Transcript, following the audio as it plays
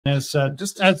As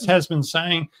has been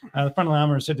saying, the frontal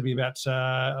armor is said to be about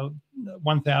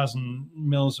 1,000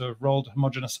 mils of rolled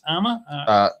homogeneous armor.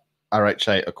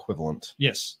 RHA equivalent.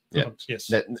 Yes. Yeah.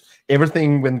 Yes.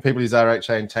 Everything when people use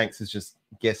RHA in tanks is just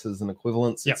guesses and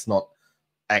equivalents. Yep. It's not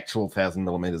actual 1,000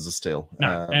 millimeters of steel.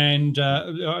 No, and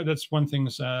that's one thing.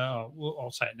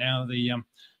 I'll say it now.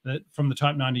 From the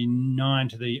Type 99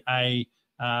 to the A,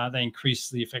 they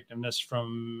increased the effectiveness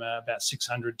from about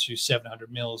 600 to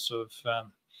 700 mils of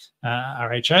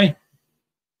RHA.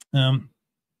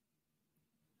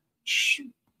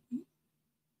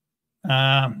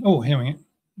 Here we go.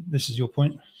 This is your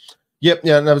point. Yep,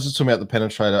 yeah, and I was just talking about the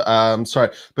penetrator. Sorry,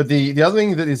 but the other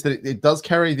thing is that it does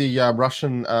carry the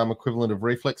Russian equivalent of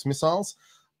reflex missiles,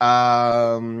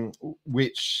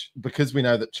 which, because we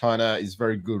know that China is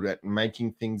very good at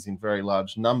making things in very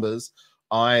large numbers,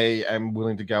 I am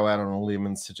willing to go out on a limb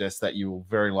and suggest that you will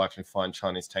very likely find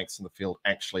Chinese tanks in the field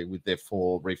actually with their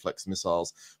 4 reflex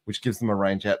missiles, which gives them a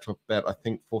range out to about, I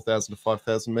think, 4,000 to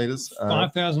 5,000 meters.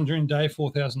 5,000 during day,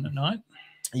 4,000 at night.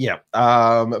 Yeah,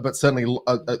 but certainly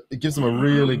it gives them a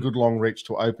really good long reach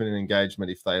to open an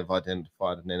engagement if they have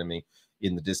identified an enemy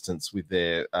in the distance with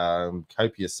their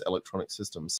copious electronic systems.